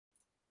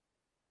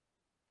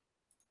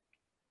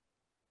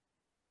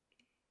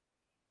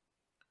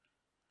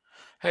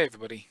Hey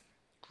everybody,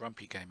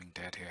 Grumpy Gaming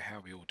Dad here. How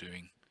are we all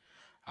doing?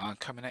 I'm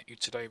coming at you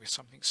today with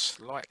something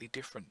slightly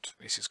different.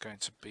 This is going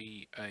to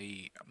be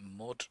a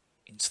mod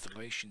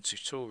installation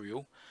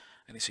tutorial,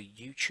 and it's a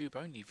YouTube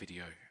only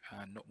video,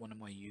 not one of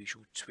my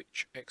usual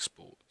Twitch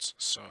exports.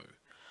 So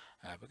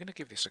we're going to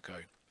give this a go.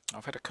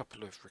 I've had a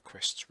couple of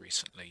requests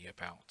recently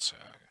about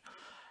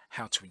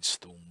how to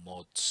install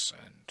mods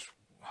and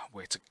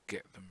where to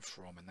get them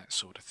from and that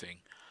sort of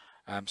thing.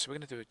 So we're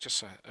going to do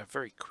just a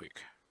very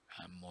quick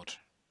mod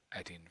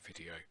add-in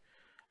video,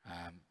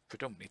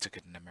 predominantly to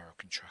get an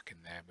American truck in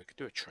there. We could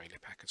do a trailer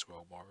pack as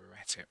well while we're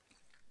at it.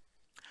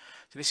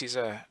 So this is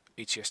a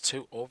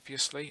ETS2.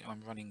 Obviously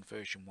I'm running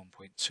version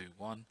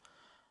 1.21.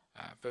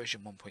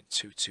 Version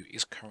 1.22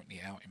 is currently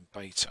out in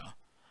beta,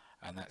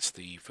 and that's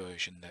the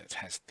version that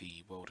has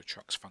the World of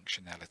Trucks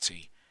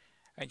functionality,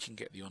 and you can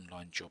get the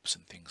online jobs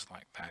and things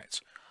like that.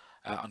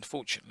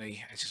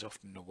 Unfortunately, as is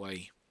often the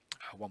way,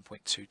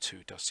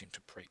 1.22 does seem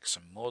to break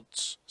some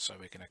mods, so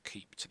we're going to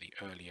keep to the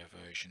earlier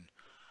version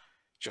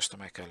just to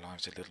make our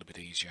lives a little bit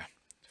easier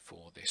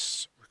for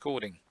this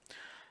recording.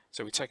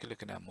 So we take a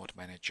look at our mod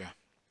manager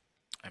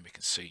and we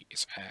can see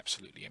it's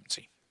absolutely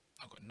empty.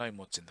 I've got no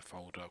mods in the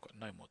folder, I've got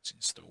no mods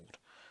installed.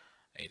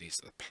 It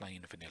is a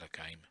plain vanilla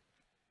game.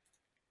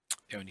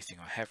 The only thing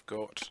I have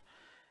got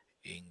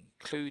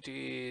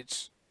included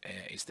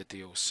is the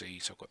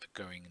DLC, so I've got the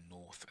Going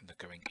North and the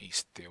Going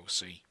East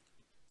DLC.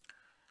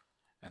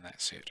 And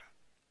that's it.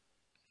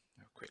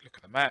 Have a quick look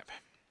at the map.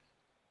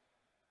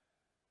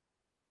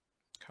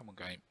 Come on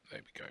game,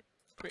 there we go.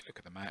 Quick look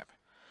at the map.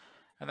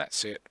 And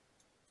that's it.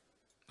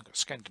 I've got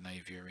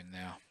Scandinavia in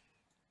there.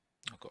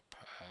 I've got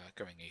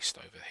Going East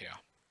over here.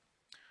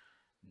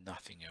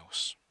 Nothing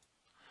else.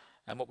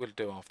 And what we'll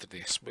do after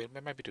this, we'll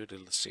maybe do a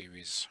little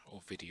series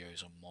of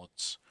videos on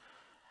mods.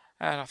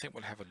 And I think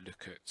we'll have a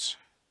look at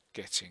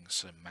getting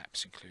some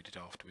maps included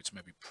afterwards,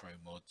 maybe pro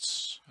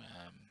mods.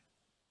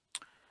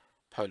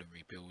 Poland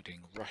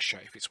rebuilding, Russia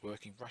if it's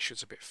working.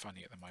 Russia's a bit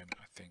funny at the moment,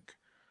 I think.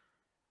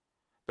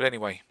 But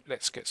anyway,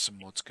 let's get some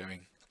mods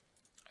going.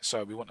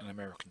 So we want an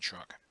American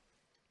truck.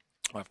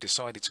 I've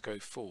decided to go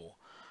for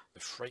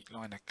the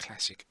Freightliner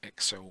Classic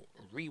XL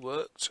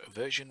reworked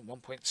version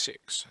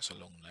 1.6. That's a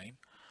long name.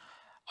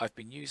 I've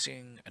been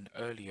using an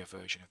earlier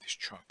version of this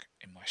truck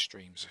in my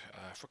streams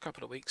for a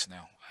couple of weeks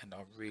now, and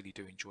I really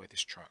do enjoy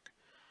this truck.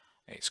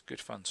 It's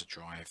good fun to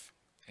drive.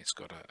 It's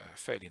got a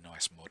fairly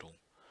nice model.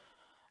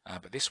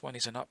 But this one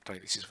is an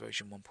update. This is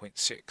version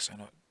 1.6,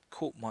 and it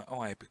caught my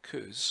eye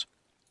because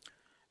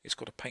it's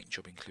got a paint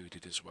job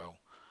included as well.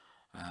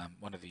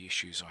 One of the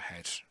issues I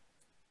had,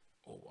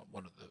 or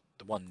one of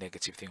the one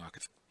negative thing I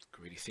could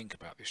really think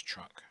about this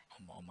truck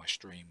on my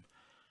stream,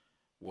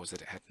 was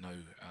that it had no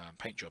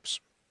paint jobs.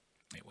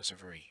 It was a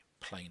very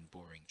plain,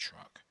 boring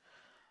truck,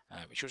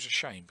 which was a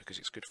shame because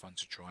it's good fun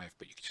to drive,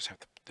 but you could just have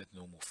the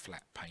normal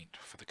flat paint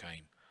for the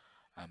game.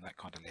 That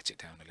kind of let it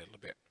down a little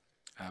bit.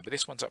 But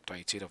this one's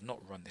updated. I've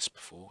not run this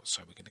before,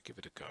 so we're going to give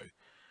it a go,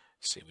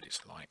 see what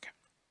it's like,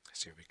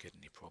 see if we get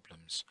any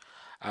problems.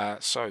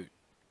 So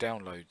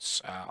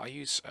downloads, I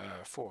use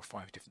 4 or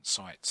 5 different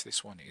sites.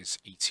 This one is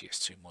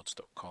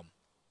ETS2mods.com.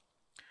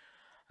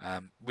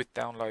 With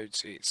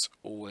downloads, it's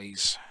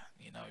always,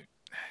 you know,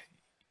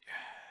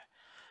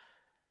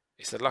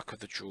 it's the luck of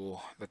the draw.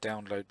 The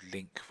download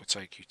link will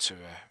take you to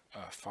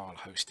a file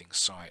hosting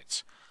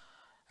site.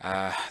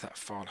 That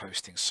file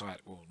hosting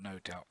site will no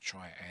doubt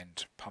try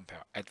and pump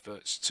out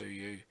adverts to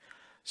you.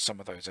 Some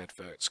of those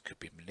adverts could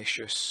be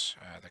malicious,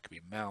 they could be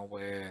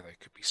malware, they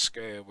could be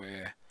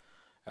scareware,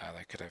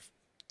 they could have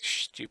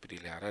stupidly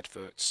loud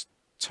adverts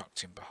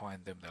tucked in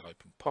behind them. They'll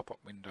open pop-up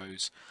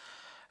windows.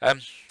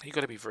 You've got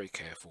to be very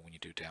careful when you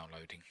do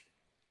downloading.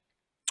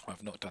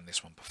 I've not done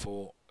this one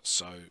before,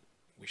 so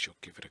we shall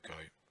give it a go.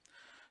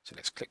 So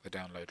let's click the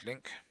download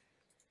link.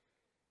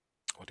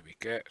 What do we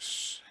get?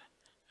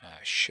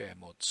 Share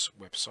Mods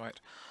website.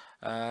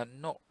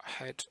 Not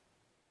had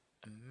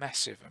a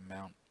massive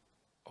amount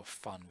of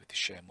fun with the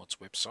Share Mods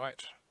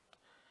website.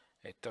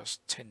 It does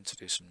tend to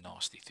do some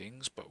nasty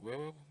things, but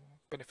we'll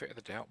benefit of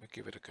the doubt, we'll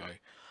give it a go.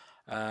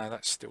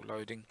 That's still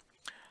loading.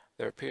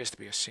 There appears to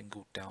be a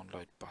single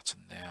download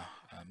button there.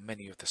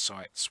 Many of the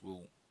sites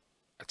will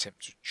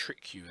attempt to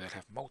trick you. They'll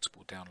have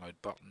multiple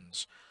download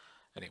buttons,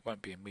 and it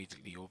won't be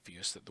immediately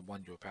obvious that the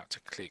one you're about to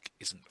click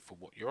isn't for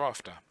what you're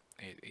after.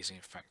 It is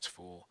in fact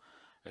for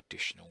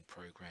additional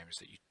programs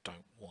that you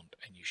don't want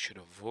and you should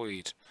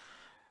avoid.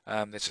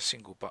 There's a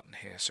single button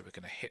here, so we're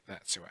going to hit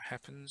that, see what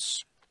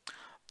happens.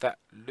 That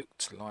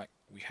looked like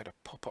we had a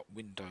pop-up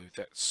window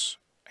that's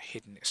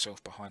hidden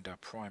itself behind our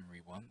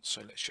primary one,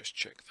 so let's just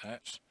check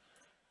that.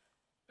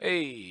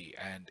 Hey,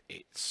 and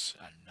it's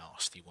a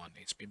nasty one.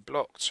 It's been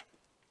blocked.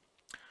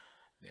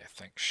 Yeah,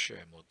 thanks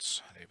Share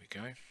Mods. There we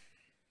go.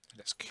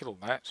 Let's kill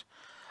that.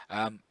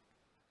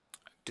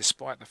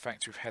 Despite the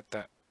fact we've had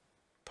that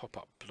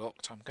pop-up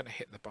blocked, I'm going to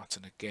hit the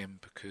button again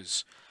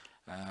because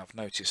I've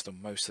noticed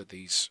on most of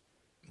these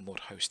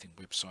mod hosting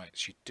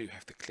websites you do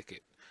have to click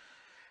it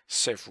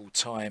several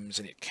times,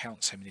 and it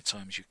counts how many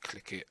times you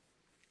click it.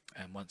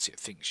 and once it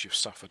thinks you've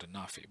suffered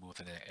enough, it will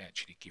then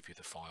actually give you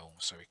the file.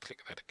 So we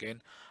click that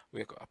again.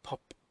 We've got a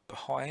pop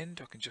behind,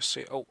 I can just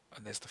see it. Oh,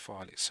 and there's the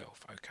file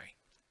itself. Okay,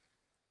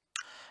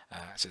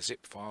 it's a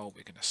zip file.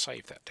 We're going to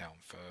save that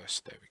down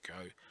first. There we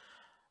go.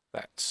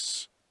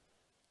 That's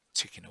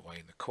ticking away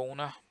in the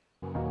corner.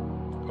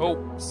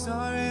 Oh,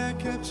 sorry I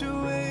kept you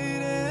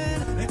waiting.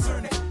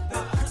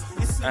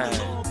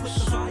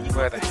 And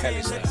where the hell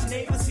is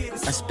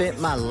that? I spent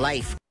my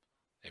life.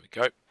 There we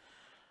go.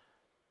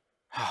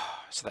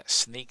 So that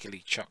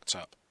sneakily chucked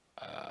up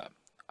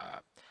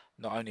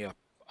not only a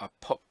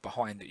pop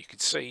behind that you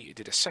could see, it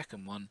did a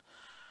second one,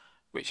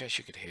 which, as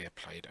you could hear,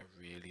 played a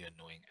really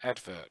annoying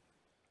advert.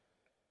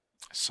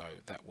 So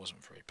that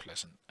wasn't very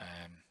pleasant.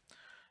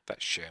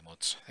 That's share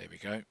mods. There we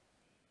go.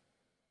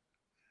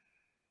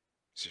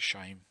 It's a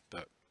shame,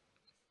 but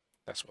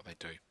that's what they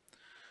do.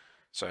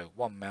 So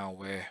one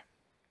malware,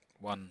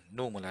 one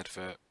normal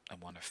advert,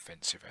 and one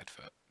offensive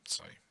advert.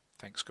 So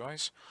thanks,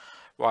 guys.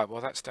 Right,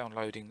 while that's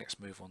downloading, let's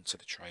move on to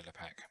the trailer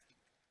pack.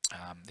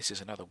 This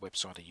is another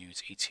website I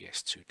use,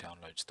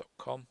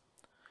 ETS2downloads.com.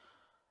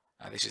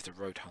 This is the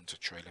Road Hunter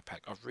trailer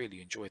pack. I've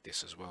really enjoyed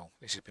this as well.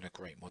 This has been a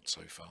great mod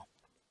so far.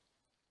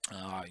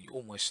 You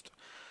almost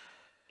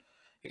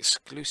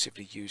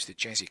exclusively use the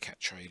Jazzy Cat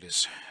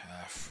trailers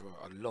for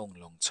a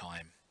long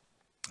time,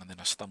 and then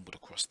I stumbled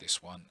across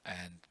this one,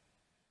 and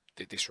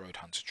this Road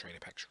Hunter trailer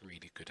pack's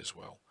really good as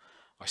well.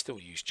 I still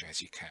use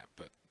Jazzy Cat,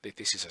 but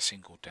this is a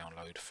single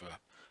download for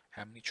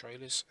how many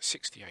trailers?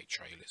 68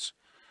 trailers.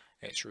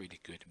 It's really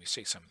good, and we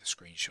see some of the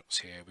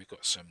screenshots here. We've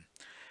got some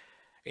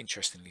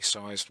interestingly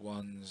sized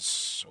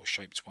ones, or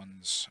shaped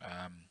ones.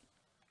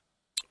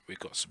 We've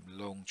got some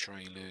long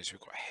trailers, we've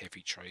got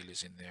heavy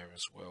trailers in there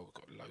as well, we've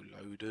got low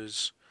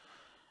loaders,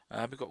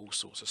 we've got all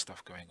sorts of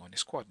stuff going on.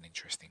 It's quite an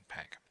interesting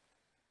pack,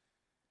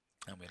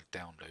 and we'll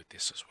download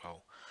this as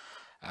well.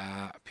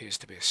 Appears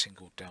to be a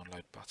single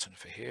download button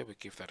for here. We'll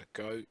give that a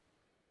go,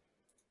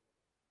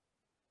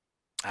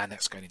 and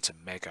that's going into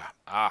Mega.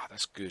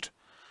 That's good.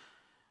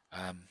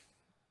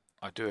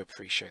 I do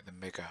appreciate the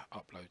Mega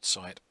upload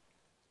site.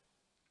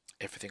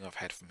 Everything I've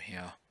had from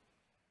here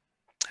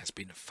has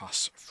been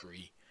fuss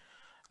free.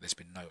 There's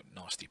been no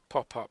nasty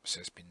pop-ups,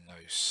 there's been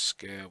no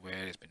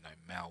scareware, there's been no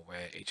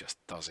malware. It just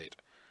does it.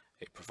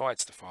 It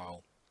provides the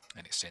file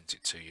and it sends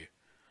it to you.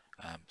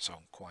 So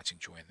I'm quite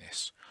enjoying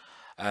this.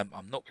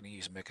 I'm not going to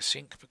use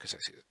MegaSync because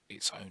it's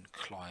its own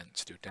client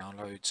to do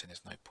downloads, and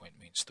there's no point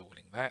in me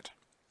installing that.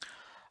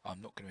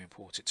 I'm not going to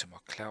import it to my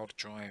cloud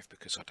drive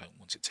because I don't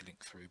want it to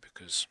link through,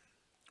 because,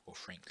 well,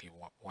 frankly,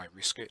 why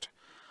risk it?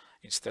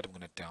 Instead, I'm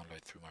going to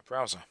download through my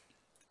browser.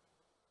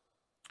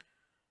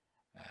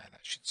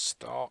 That should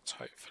start,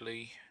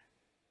 hopefully.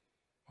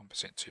 1%,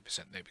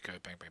 2%, there we go,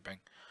 bang, bang, bang.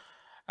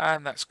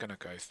 And that's going to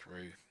go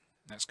through.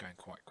 That's going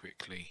quite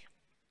quickly.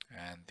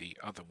 And the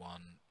other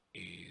one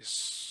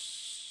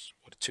is,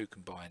 well, the two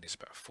combined is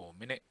about 4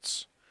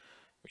 minutes,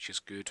 which is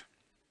good.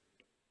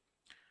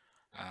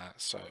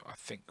 So I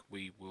think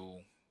we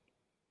will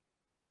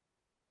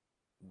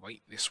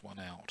wait this one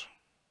out.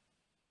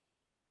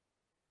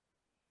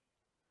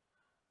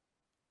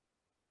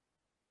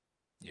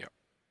 Yep.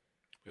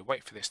 We'll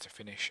wait for this to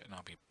finish, and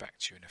I'll be back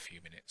to you in a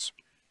few minutes.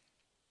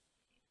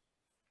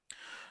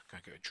 Go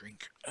get a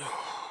drink.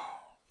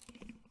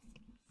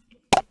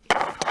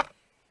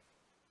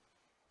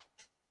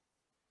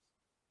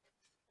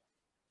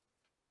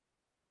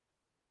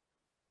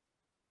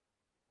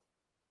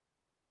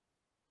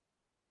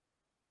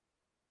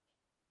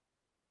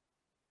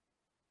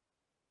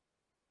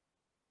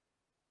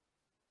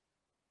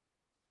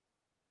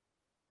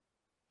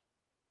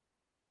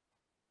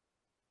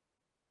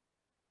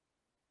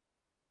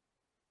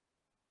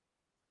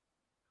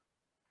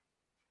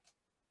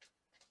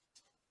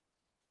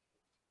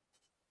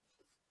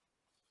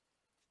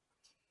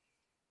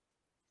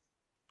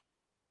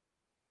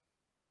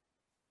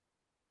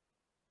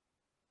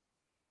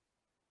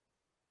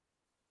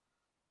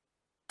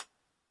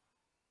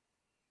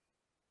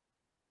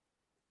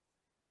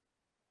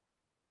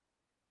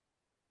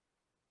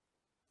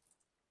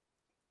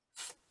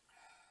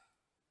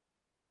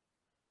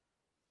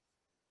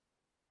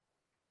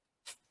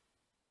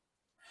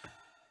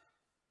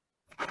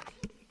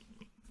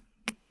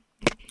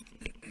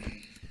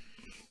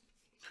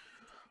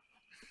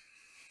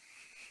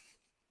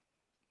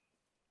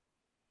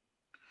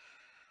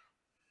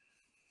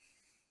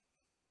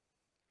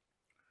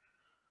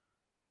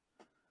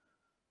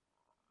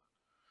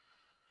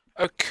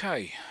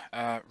 Okay,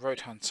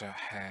 Road Hunter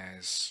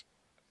has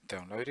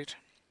downloaded.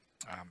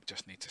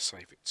 Just need to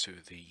save it to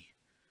the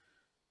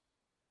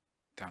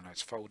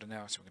downloads folder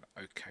now, so we're going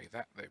to OK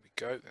that. There we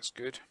go, that's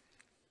good.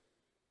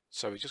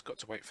 So we just got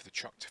to wait for the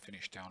truck to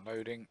finish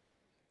downloading.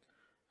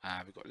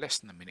 We've got less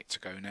than a minute to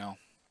go now.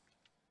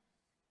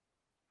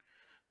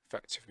 In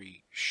fact, if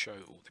we show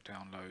all the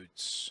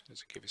downloads,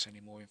 does it give us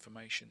any more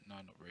information? No,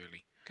 not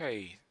really.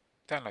 Okay,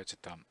 downloads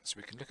are done, so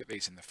we can look at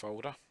these in the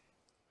folder.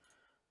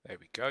 There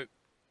we go.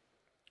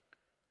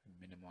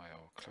 Minimize,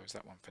 I'll close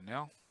that one for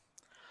now.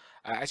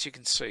 As you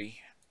can see,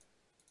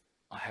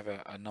 I have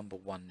a number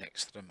 1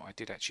 next to them. I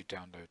did actually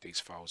download these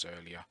files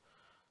earlier,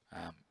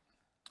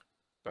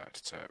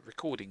 but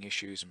recording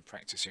issues and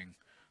practicing,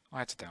 I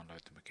had to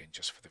download them again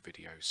just for the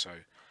video. So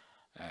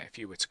if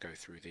you were to go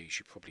through these,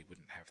 you probably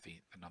wouldn't have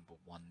the number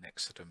 1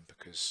 next to them,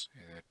 because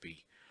there'd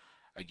be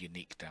a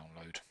unique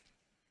download.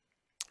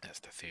 That's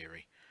the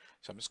theory.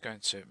 So I'm just going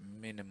to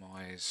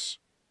minimize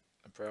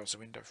the browser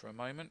window for a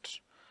moment,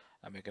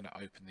 and we're going to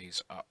open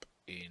these up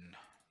in,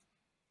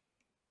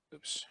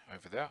 oops,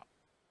 over there,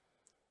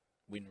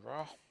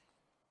 WinRAR.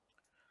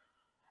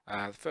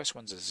 The first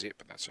one's a zip,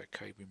 but that's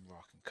okay.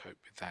 WinRAR can cope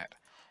with that.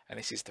 And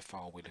this is the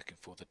file we're looking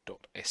for, the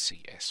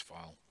 .scc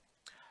file.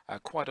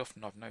 Quite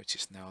often I've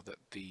noticed now that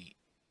the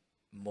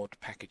mod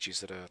packages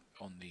that are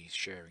on the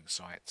sharing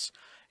sites,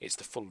 it's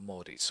the full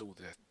mod. It's all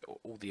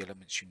the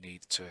elements you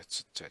need to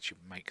actually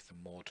make the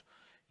mod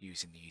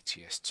using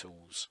the ETS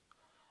tools,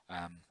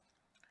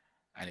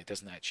 and it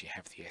doesn't actually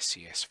have the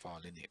SCS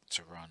file in it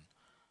to run.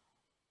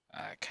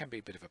 It can be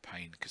a bit of a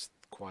pain, because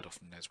quite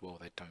often as well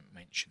they don't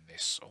mention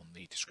this on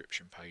the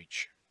description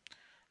page.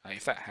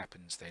 If that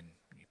happens, then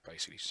you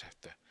basically just have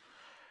to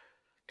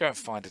go and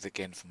find it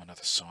again from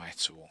another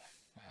site, or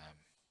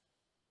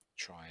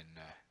try and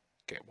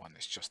get one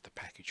that's just the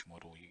package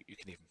model. You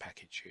can even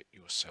package it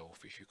yourself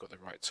if you've got the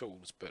right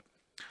tools, but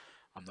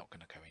I'm not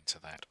going to go into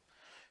that.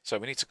 So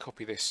we need to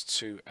copy this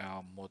to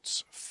our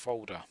mods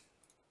folder,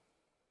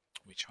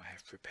 which I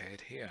have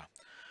prepared here.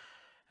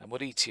 And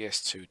what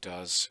ETS2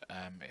 does,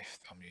 if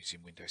I'm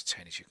using Windows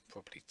 10, as you can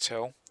probably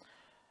tell,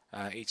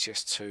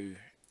 ETS2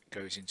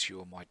 goes into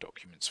your My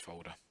Documents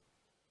folder.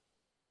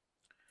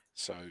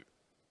 So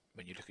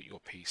when you look at your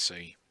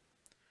PC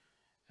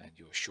and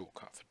your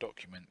shortcut for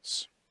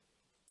documents,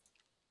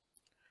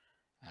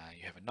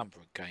 you have a number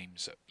of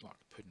games that like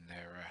putting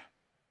their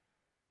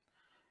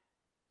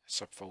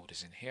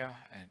subfolders in here,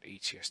 and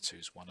ETS2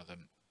 is one of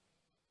them.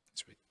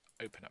 So we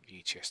open up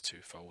the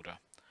ETS2 folder,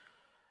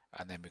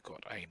 and then we've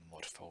got a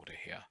mod folder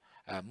here.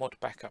 Mod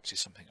backups is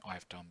something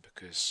I've done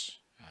because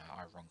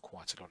I run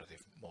quite a lot of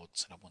different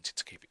mods, and I wanted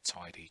to keep it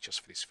tidy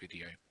just for this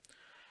video.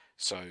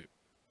 So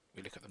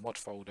we look at the mod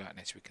folder, and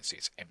as we can see,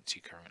 it's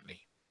empty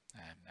currently,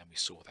 and we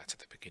saw that at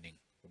the beginning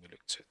when we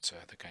looked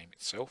at the game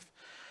itself.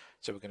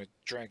 So we're going to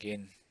drag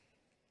in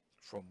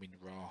from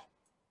WinRAR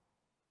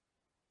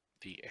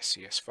the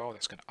SCS file.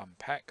 That's going to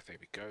unpack. There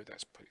we go,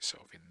 that's put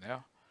itself in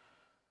there.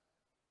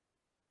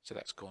 So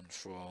that's gone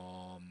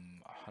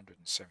from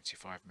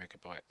 175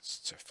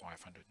 megabytes to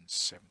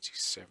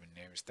 577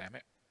 nearest, damn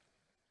it.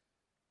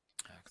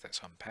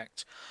 That's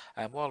unpacked.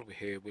 And while we're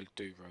here, we'll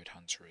do Road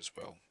Hunter as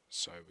well.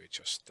 So we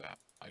just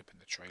open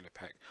the trailer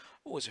pack.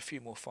 Oh, there's a few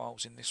more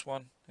files in this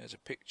one. There's a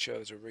picture,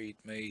 there's a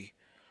README,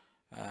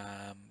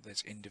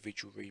 there's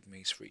individual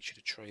READMEs for each of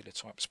the trailer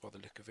types by the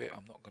look of it.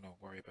 I'm not going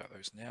to worry about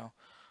those now.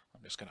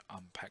 I'm just going to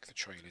unpack the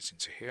trailers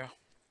into here.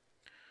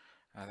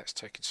 That's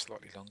taking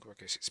slightly longer. I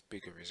guess it's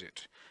bigger, is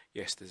it?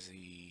 Yes, there's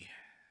the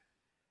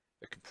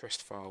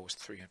compressed file was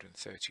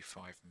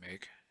 335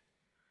 meg.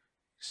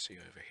 See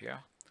over here,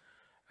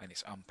 and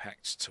it's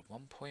unpacked to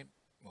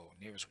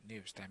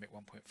nearest damn it,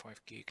 1.5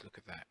 gig. Look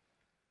at that.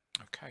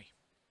 Okay,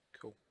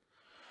 cool.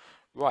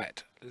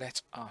 Right,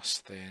 let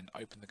us then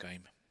open the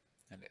game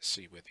and let's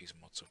see where these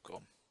mods have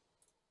gone.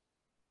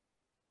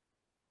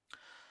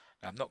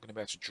 Now, I'm not going to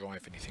be able to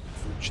drive anything,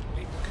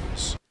 unfortunately,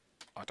 because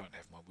I don't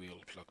have my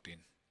wheel plugged in.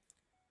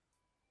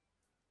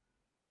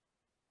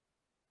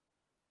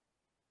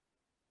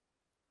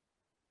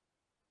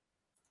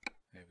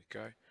 There we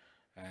go.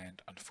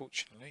 And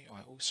unfortunately,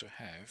 I also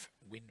have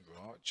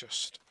WinRAR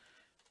just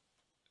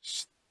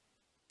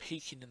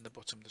peeking in the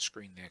bottom of the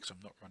screen there, because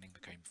I'm not running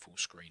the game full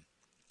screen.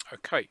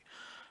 Okay,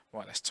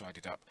 right, that's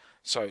tidied up.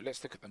 So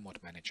let's look at the mod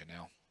manager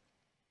now.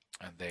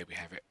 And there we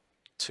have it.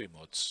 Two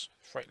mods,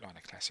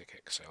 Freightliner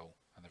Classic XL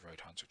and the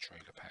Road Hunter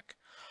Trailer Pack.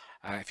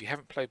 If you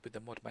haven't played with the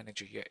mod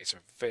manager yet, it's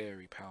a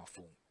very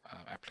powerful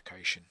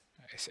application.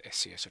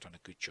 SCS have done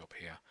a good job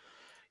here.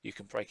 You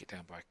can break it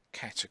down by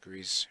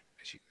categories,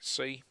 as you can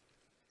see.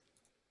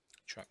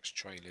 Trucks,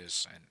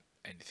 trailers, and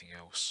anything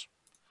else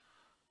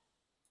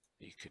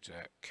you could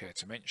care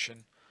to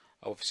mention.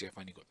 Obviously, I've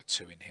only got the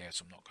two in here,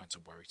 so I'm not going to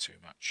worry too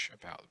much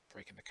about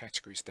breaking the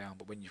categories down,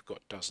 but when you've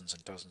got dozens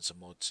and dozens of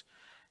mods,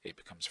 it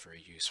becomes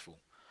very useful.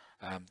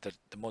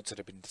 The mods that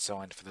have been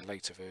designed for the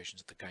later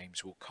versions of the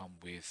games will come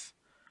with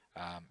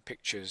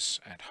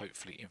pictures and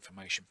hopefully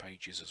information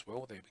pages as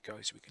well. There we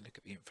go, so we can look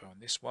at the info on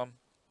this one,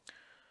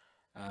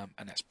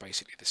 and that's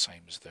basically the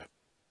same as the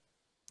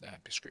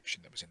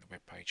description that was in the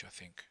web page, I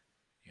think.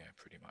 Yeah,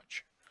 pretty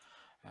much.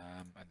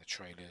 And the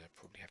trailer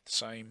probably have the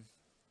same.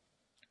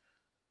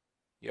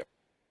 Yep.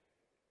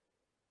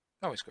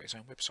 Oh, he's got his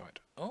own website.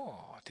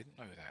 Oh, I didn't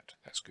know that.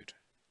 That's good.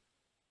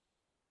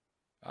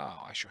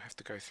 I shall have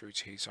to go through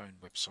to his own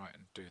website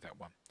and do that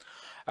one.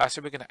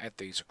 So we're going to add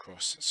these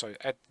across. So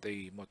add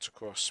the mods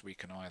across. We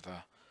can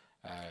either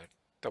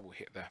double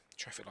hit the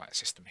traffic light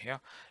system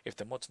here. If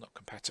the mod's not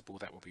compatible,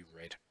 that will be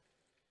red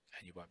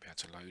and you won't be able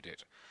to load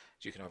it.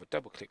 So you can either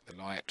double click the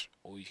light,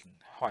 or you can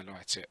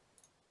highlight it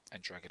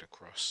and drag it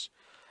across.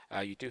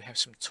 You do have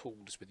some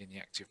tools within the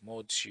active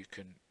mods. You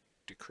can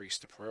decrease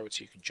the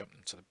priority, you can jump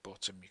them to the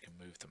bottom, you can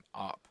move them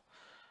up.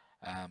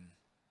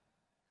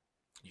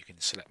 You can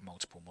select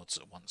multiple mods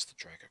at once to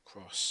drag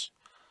across.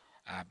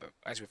 But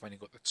as we've only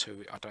got the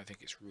 2, I don't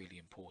think it's really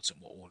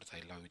important what order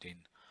they load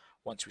in.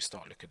 Once we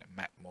start looking at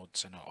map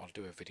mods, and I'll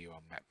do a video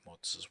on map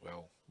mods as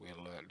well,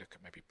 we'll look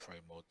at maybe pro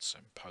mods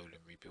and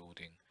Poland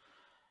rebuilding,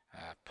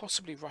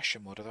 possibly Russia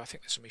mod, although I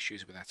think there's some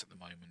issues with that at the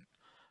moment,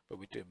 but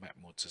we do map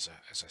mods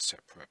as a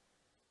separate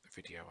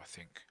video, I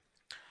think.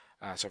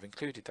 So I've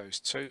included those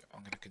 2.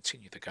 I'm going to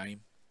continue the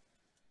game.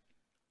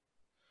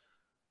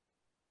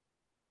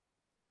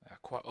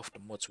 Quite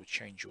often mods will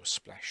change your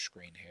splash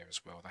screen here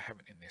as well. They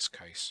haven't in this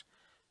case.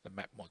 The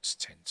map mods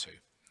tend to.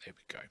 There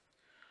we go.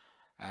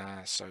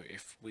 So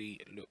if we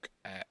look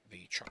at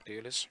the truck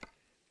dealers,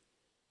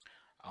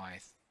 I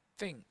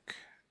think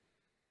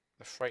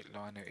the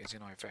Freightliner is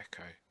in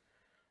Iveco,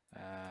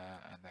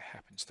 and there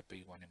happens to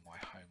be one in my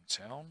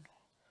hometown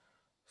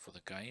for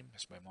the game.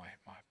 That's where my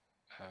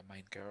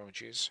main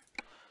garage is.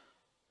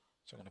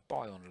 So I'm going to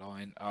buy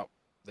online. Oh,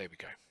 there we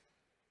go.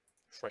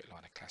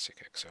 Freightliner Classic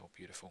XL,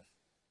 beautiful.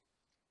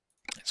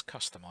 Let's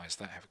customize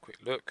that, have a quick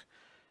look.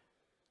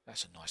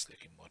 That's a nice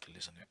looking model,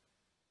 isn't it?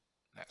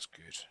 That's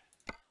good.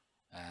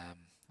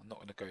 I'm not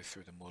going to go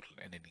through the model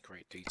in any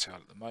great detail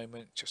at the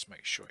moment, just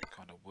make sure it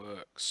kind of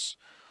works.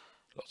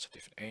 Lots of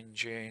different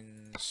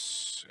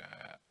engines,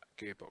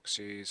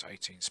 gearboxes,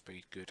 18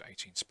 speed, good.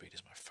 18 speed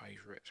is my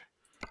favourite.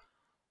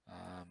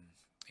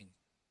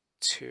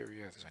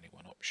 Interior, there's only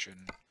one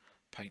option.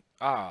 Paint,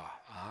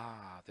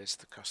 there's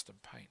the custom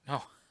paint.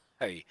 Oh,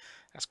 hey,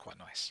 that's quite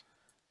nice.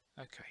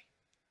 Okay,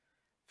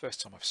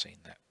 first time I've seen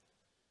that.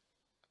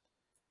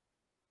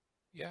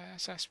 Yeah,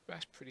 that's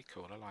pretty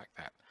cool. I like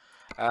that.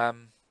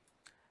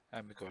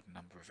 And we've got a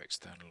number of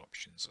external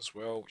options as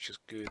well, which is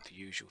good. The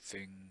usual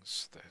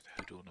things, the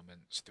hood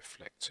ornaments,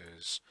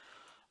 deflectors,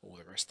 all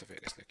the rest of it.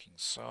 Let's look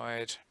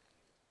inside.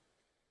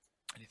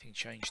 Anything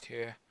changed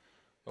here?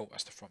 Oh,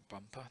 that's the front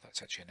bumper.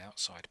 That's actually an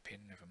outside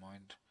pin. Never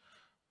mind.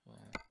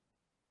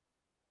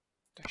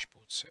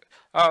 Dashboard set.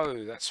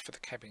 Oh, that's for the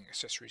cabin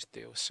accessories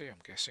DLC,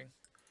 I'm guessing,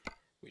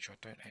 which I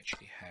don't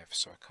actually have,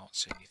 so I can't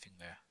see anything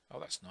there. Oh,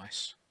 that's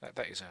nice.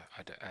 That is a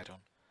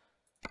add-on.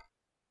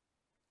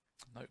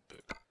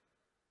 Notebook.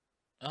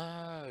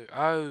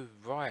 Oh,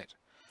 right.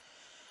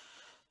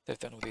 They've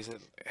done all these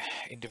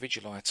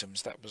individual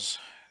items. That was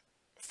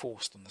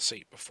forced on the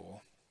seat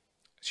before,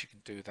 so you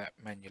can do that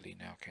manually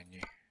now, can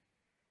you?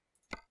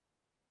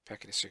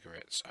 Packet of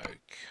cigarettes.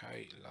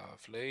 Okay,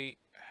 lovely.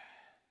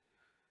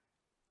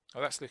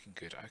 Oh, that's looking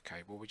good.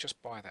 Okay, well, we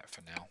just buy that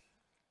for now.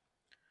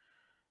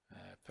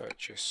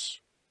 Purchase.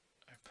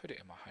 I put it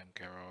in my home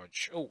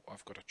garage. Oh,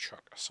 I've got a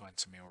truck assigned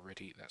to me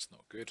already. That's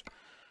not good.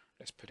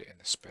 Let's put it in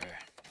the spare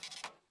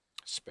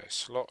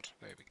slot.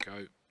 There we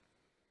go.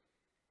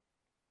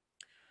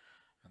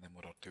 And then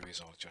what I'll do is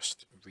I'll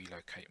just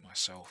relocate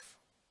myself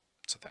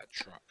to that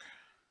truck.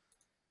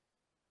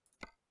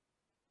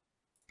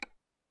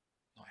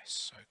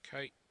 Nice.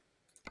 Okay.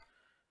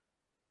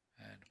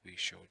 And we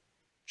shall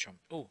jump.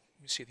 Oh,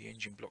 you see the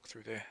engine block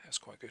through there. That's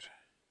quite good.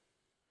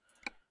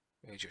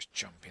 We'll just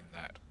jump in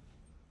that.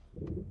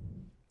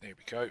 There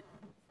we go.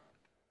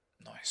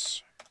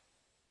 Nice.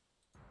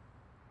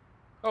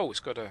 Oh,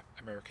 it's got an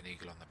American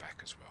Eagle on the back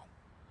as well.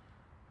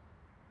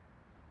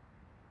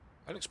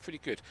 That looks pretty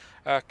good.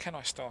 Can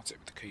I start it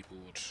with the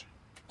keyboard?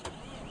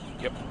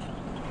 Yep.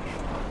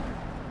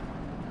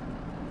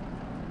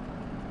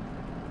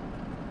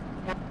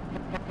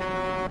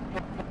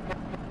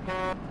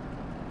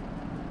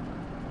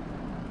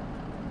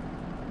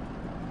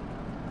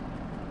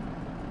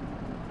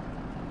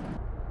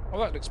 Well,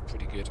 that looks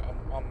pretty good.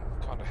 I'm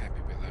kind of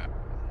happy with that.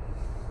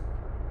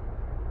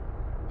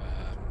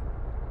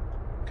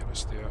 Can I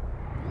steer?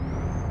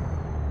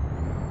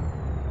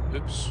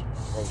 Oops,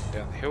 rolling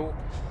down the hill.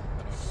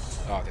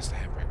 Ah, there's the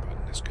handbrake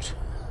button. That's good.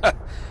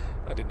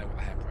 I didn't know what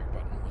the handbrake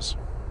button was.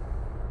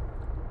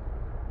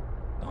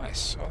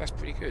 Nice. Oh, that's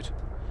pretty good.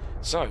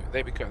 So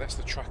there we go. That's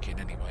the truck in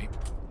anyway.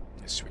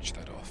 Let's switch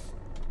that off.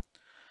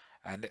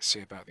 And let's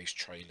see about these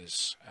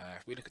trailers.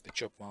 If we look at the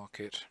job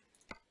market,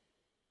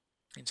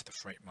 into the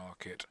freight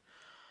market,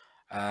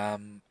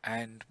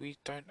 and we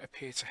don't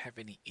appear to have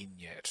any in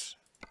yet.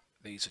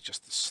 These are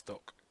just the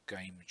stock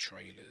game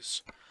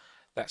trailers.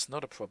 That's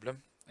not a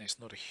problem. It's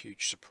not a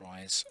huge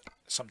surprise.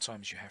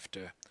 Sometimes you have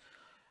to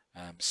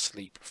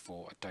sleep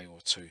for a day or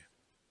two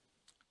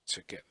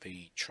to get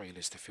the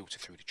trailers to filter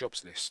through the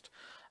jobs list.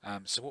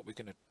 So what we're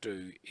going to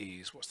do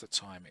is, what's the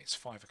time? It's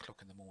 5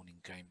 o'clock in the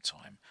morning game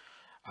time.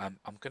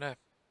 I'm gonna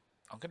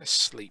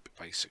sleep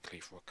basically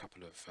for a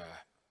couple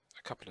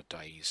of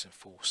days and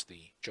force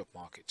the job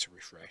market to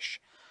refresh.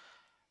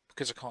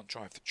 Because I can't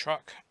drive the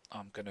truck,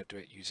 I'm going to do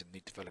it using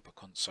the developer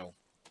console,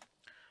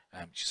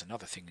 which is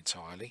another thing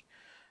entirely.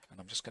 And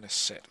I'm just going to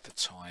set the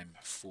time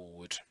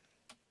forward.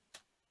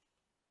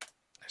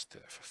 Let's do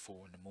it for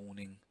 4 in the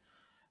morning.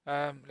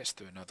 Let's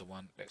do another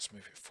one. Let's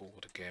move it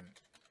forward again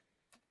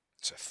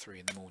to 3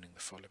 in the morning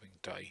the following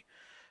day.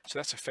 So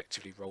that's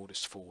effectively rolled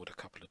us forward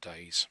a couple of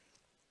days.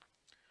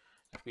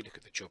 If we look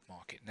at the job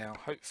market now,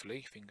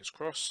 hopefully, fingers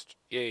crossed,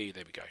 yay,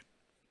 there we go.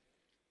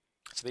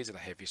 So these are the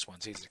heaviest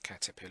ones. These are the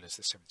Caterpillars,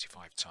 the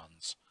 75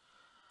 tons.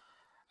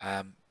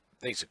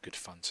 These are good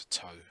fun to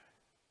tow,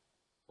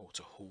 or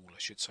to haul, I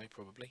should say,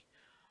 probably.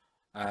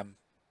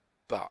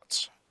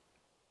 But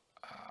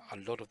a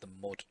lot of the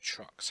mod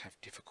trucks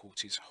have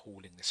difficulties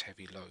hauling this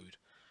heavy load.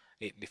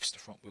 It lifts the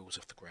front wheels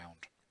off the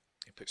ground.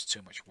 It puts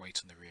too much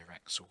weight on the rear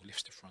axle,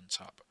 lifts the front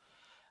up,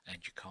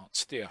 and you can't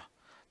steer.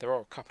 There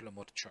are a couple of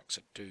mod trucks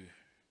that do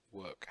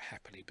work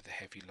happily with the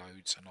heavy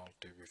loads, and I'll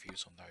do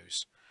reviews on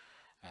those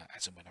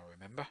as and when I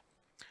remember.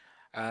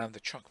 The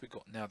truck we've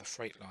got now, the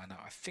Freightliner,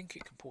 I think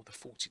it can pull the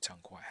 40 ton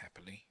quite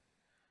happily.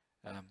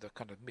 The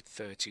kind of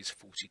mid-30s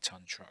 40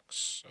 ton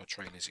trucks or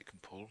trailers it can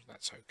pull,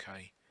 that's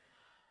okay.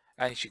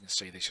 And as you can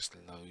see, there's just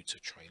loads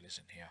of trailers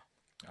in here.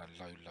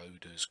 Low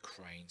loaders,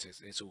 cranes,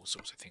 there's all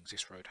sorts of things.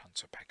 This Road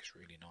Hunter pack is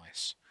really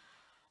nice.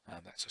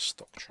 That's a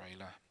stock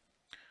trailer.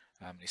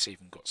 It's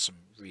even got some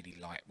really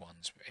light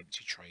ones,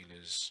 empty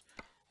trailers.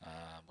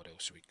 What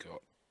else have we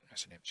got?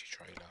 That's an empty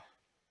trailer.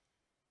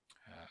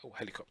 Oh,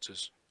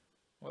 helicopters.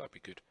 Well, that'd be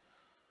good.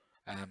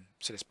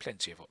 So there's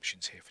plenty of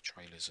options here for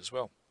trailers as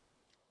well.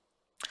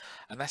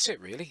 And that's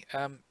it really.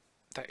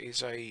 That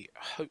is a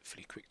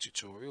hopefully quick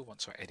tutorial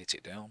once I edit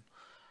it down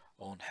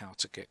on how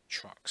to get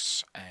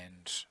trucks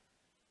and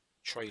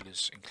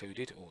trailers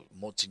included, or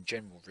mods in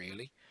general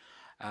really.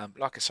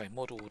 Like I say,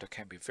 mod order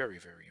can be very,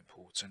 very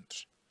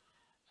important,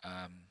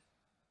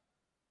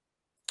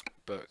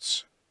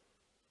 but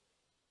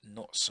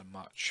not so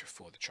much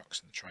for the trucks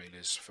and the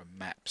trailers. For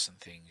maps and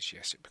things,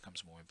 yes, it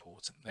becomes more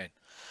important then.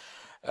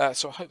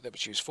 So I hope that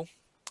was useful.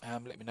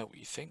 Let me know what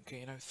you think.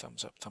 You know,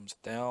 thumbs up, thumbs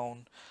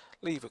down.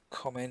 Leave a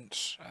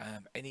comment.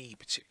 Any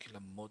particular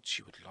mods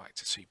you would like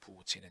to see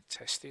brought in and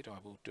tested. I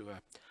will do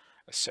a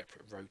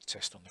separate road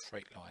test on the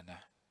Freightliner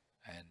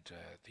and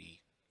the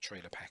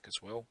trailer pack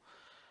as well.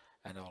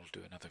 And I'll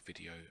do another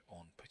video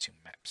on putting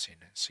maps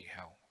in and see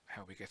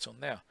how we get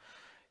on there.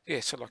 Yeah,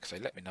 so like I say,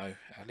 let me know.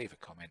 Leave a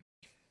comment.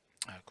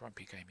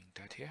 Grumpy Gaming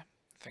Dad here.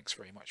 Thanks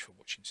very much for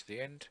watching to the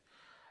end,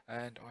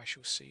 and I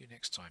shall see you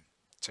next time.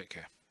 Take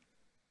care.